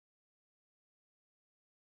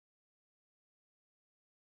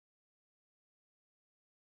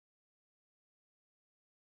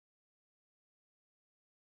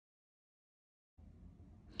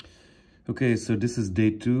Okay, so this is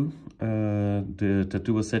day 2. The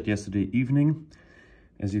tattoo was set yesterday evening.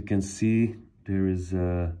 As you can see, there's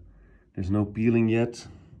no peeling yet.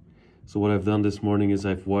 So what I've done this morning is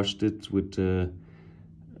I've washed it with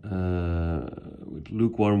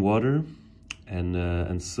lukewarm water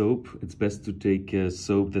and soap. It's best to take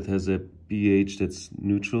soap that has a pH that's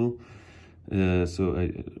neutral.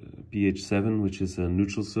 pH 7, which is a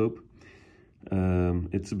neutral soap.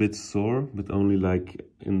 It's a bit sore, but only like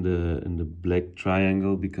in the black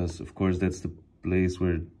triangle, because of course that's the place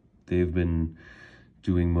where they've been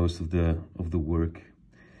doing most of the work.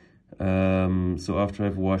 So after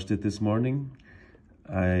I've washed it this morning,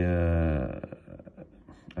 I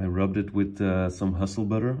rubbed it with some hustle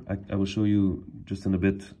butter. I will show you just in a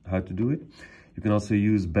bit how to do it. You can also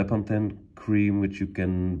use Bepanthen cream, which you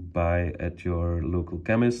can buy at your local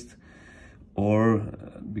chemist. Or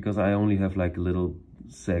because I only have like a little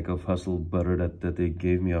sack of hustle butter that they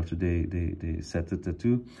gave me after they set the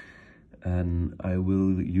tattoo, and I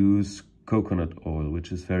will use coconut oil,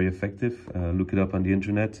 which is very effective. Look it up on the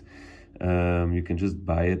internet. You can just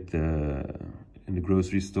buy it in the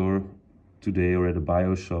grocery store today or at a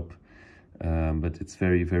bio shop, but it's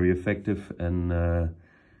very effective, and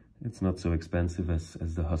it's not so expensive as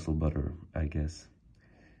the hustle butter, I guess.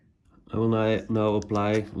 I will now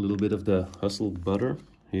apply a little bit of the hustle butter.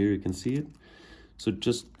 Here you can see it. So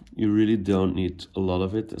you really don't need a lot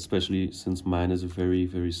of it, especially since mine is a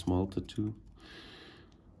very small tattoo.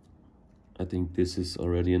 I think this is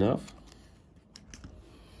already enough.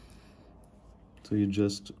 So you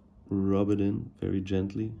just rub it in very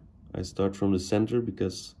gently. I start from the center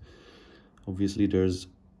because obviously there's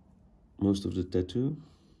most of the tattoo.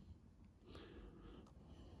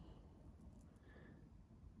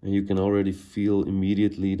 And you can already feel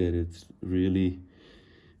immediately that it really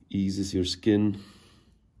eases your skin.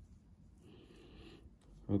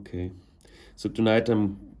 Okay, so tonight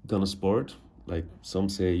I'm gonna sport. Like some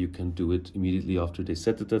say you can do it immediately after they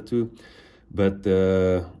set the tattoo, but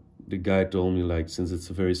the guy told me, like, since it's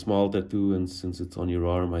a very small tattoo and since it's on your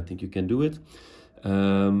arm, I think you can do it.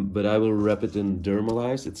 But I will wrap it in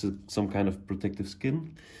Dermalize. It's some kind of protective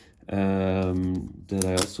skin that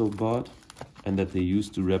I also bought, and that they use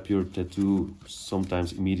to wrap your tattoo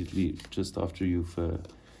sometimes immediately just after you've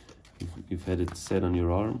had it set on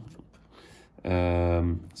your arm.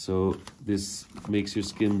 So this makes your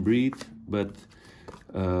skin breathe, but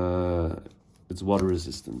it's water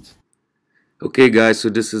resistant. Okay guys, so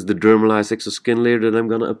this is the Dermalize extra skin layer that I'm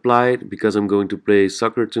gonna apply because I'm going to play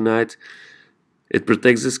soccer tonight. It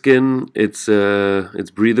protects the skin, it's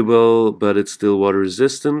breathable, but it's still water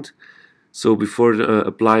resistant. So before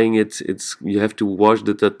applying it, you have to wash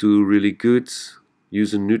the tattoo really good.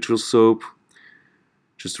 Use a neutral soap.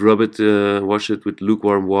 Just rub it, wash it with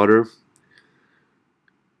lukewarm water.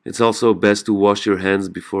 It's also best to wash your hands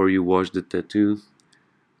before you wash the tattoo.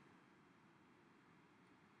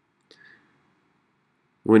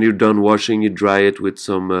 When you're done washing, you dry it with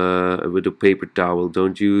with a paper towel.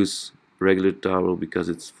 Don't use regular towel because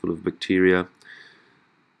it's full of bacteria.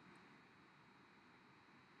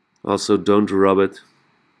 Also, don't rub it.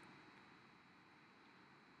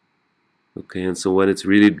 Okay, and so when it's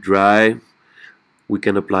really dry, we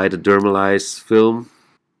can apply the Dermalize film.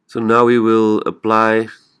 So now we will apply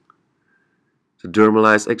the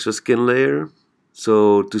Dermalize extra skin layer.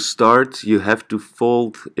 So to start, you have to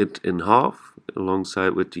fold it in half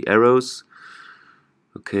alongside with the arrows.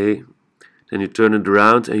 Okay, then you turn it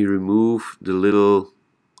around and you remove the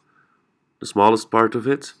smallest part of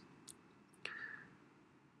it.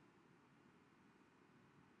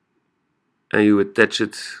 And you attach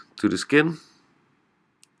it to the skin.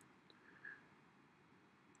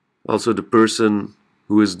 Also, the person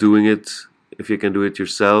who is doing it, if you can do it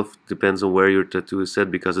yourself, depends on where your tattoo is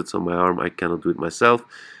set. Because it's on my arm, I cannot do it myself.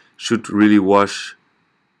 Should really wash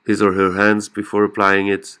his or her hands before applying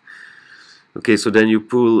it. Okay, so then you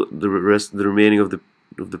pull the remaining of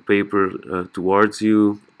the paper towards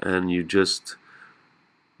you, and you just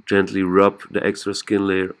gently rub the extra skin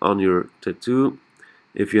layer on your tattoo.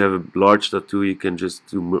 If you have a large tattoo, you can just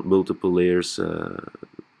do multiple layers.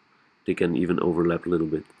 They can even overlap a little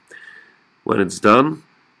bit. When it's done,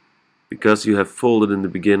 because you have folded in the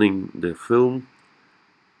beginning the film,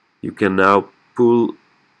 you can now pull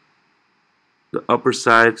the upper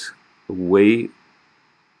side away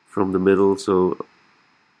from the middle, so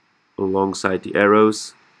alongside the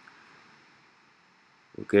arrows.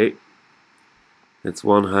 Okay, that's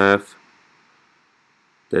one half,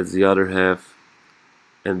 that's the other half.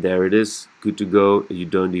 And there it is, good to go. You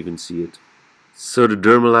don't even see it. So the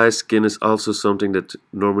Dermalize skin is also something that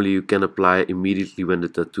normally you can apply immediately when the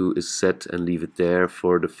tattoo is set and leave it there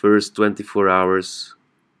for the first 24 hours.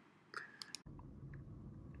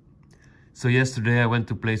 So yesterday I went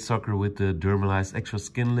to play soccer with the Dermalize extra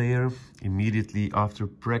skin layer. Immediately after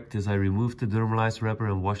practice I removed the Dermalize wrapper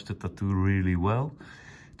and washed the tattoo really well.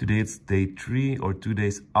 Today it's day 3 or 2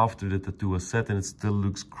 days after the tattoo was set and it still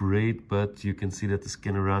looks great, but you can see that the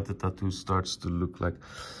skin around the tattoo starts to look like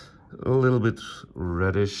a little bit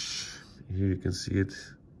reddish. Here you can see it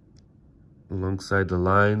alongside the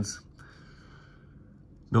lines.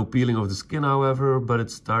 No peeling of the skin, however, but it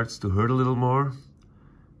starts to hurt a little more.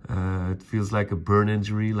 It feels like a burn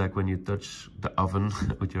injury, like when you touch the oven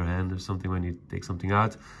with your hand or something when you take something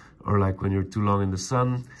out, or like when you're too long in the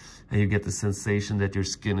sun and you get the sensation that your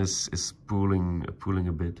skin is pooling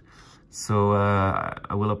a bit. So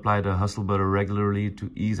I will apply the hustle butter regularly to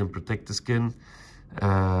ease and protect the skin.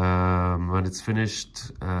 When it's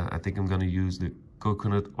finished, I think I'm gonna use the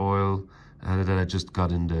coconut oil that I just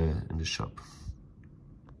got in the shop.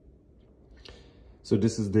 So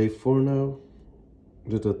this is day 4 now.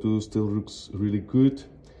 The tattoo still looks really good.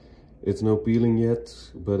 It's no peeling yet,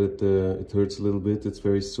 but it hurts a little bit. It's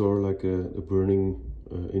very sore, like a burning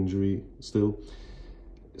injury still.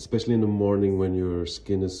 Especially in the morning when your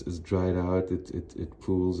skin is dried out, it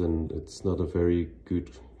pools and it's not a very good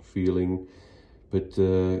feeling. But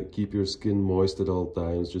keep your skin moist at all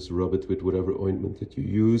times. Just rub it with whatever ointment that you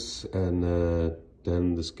use, and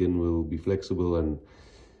then the skin will be flexible, and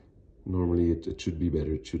normally it should be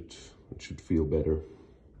better. It should feel better.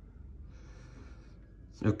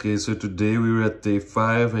 Okay, so today we were at day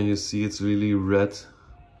 5 and you see it's really red,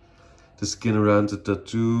 the skin around the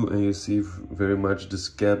tattoo, and you see very much the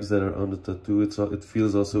scabs that are on the tattoo. It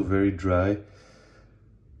feels also very dry.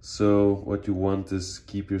 So what you want is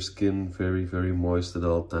keep your skin very, very moist at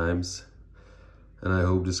all times. And I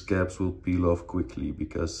hope the scabs will peel off quickly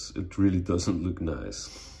because it really doesn't look nice.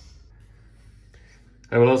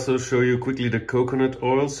 I will also show you quickly the coconut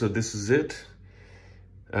oil. So this is it.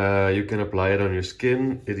 You can apply it on your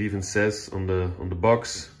skin. It even says on the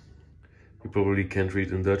box. You probably can't read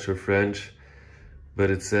in Dutch or French, but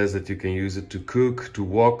it says that you can use it to cook, to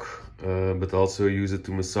walk, but also use it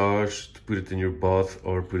to massage, to put it in your bath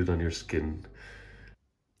or put it on your skin.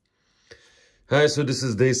 Hi, so this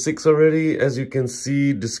is day 6 already. As you can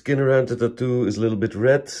see, the skin around the tattoo is a little bit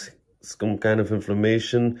red. Some kind of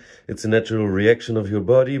inflammation. It's a natural reaction of your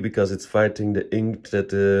body because it's fighting the ink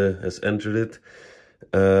that has entered it.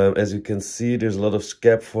 As you can see, there's a lot of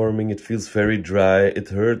scab forming. It feels very dry. It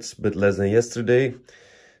hurts, but less than yesterday.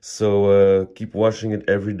 So keep washing it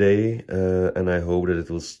every day, and I hope that it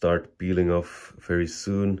will start peeling off very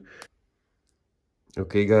soon.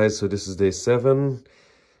 Okay guys, so this is day 7.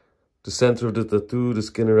 The center of the tattoo, the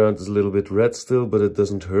skin around is a little bit red still, but it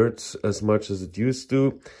doesn't hurt as much as it used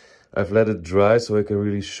to. I've let it dry so I can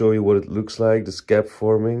really show you what it looks like, the scab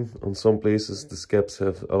forming. On some places the scabs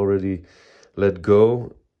have already let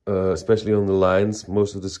go, especially on the lines.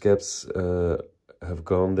 Most of the scabs have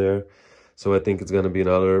gone there. So I think it's gonna be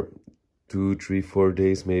another 2, 3, 4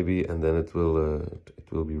 days maybe, and then it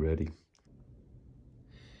will be ready.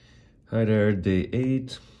 Hi there, day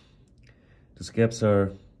 8. The scabs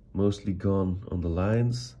are mostly gone on the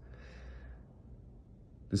lines.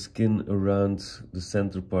 The skin around the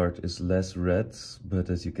center part is less red, but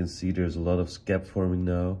as you can see, there's a lot of scab forming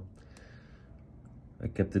now. I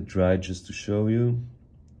kept it dry just to show you.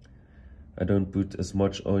 I don't put as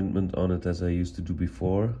much ointment on it as I used to do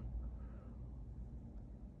before.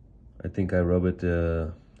 I think I rub it,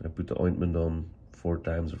 I put the ointment on 4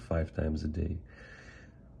 times or 5 times a day.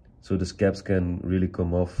 So the scabs can really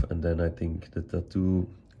come off, and then I think the tattoo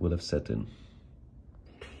will have set in.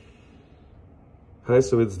 Hi,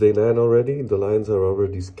 so it's day 9 already. The lines are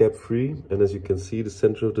already scab free, and as you can see, the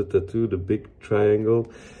center of the tattoo, the big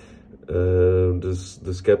triangle,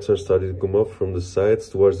 the scabs are starting to come off from the sides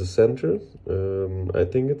towards the center. I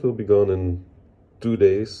think it will be gone in 2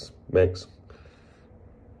 days max.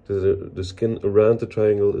 The skin around the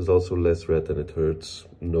triangle is also less red and it hurts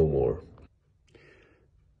no more.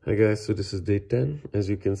 Hi guys, so this is day 10. As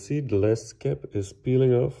you can see, the last scab is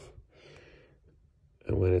peeling off,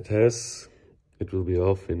 and when it has, it will be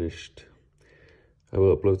all finished. I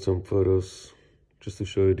will upload some photos just to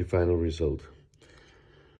show you the final result.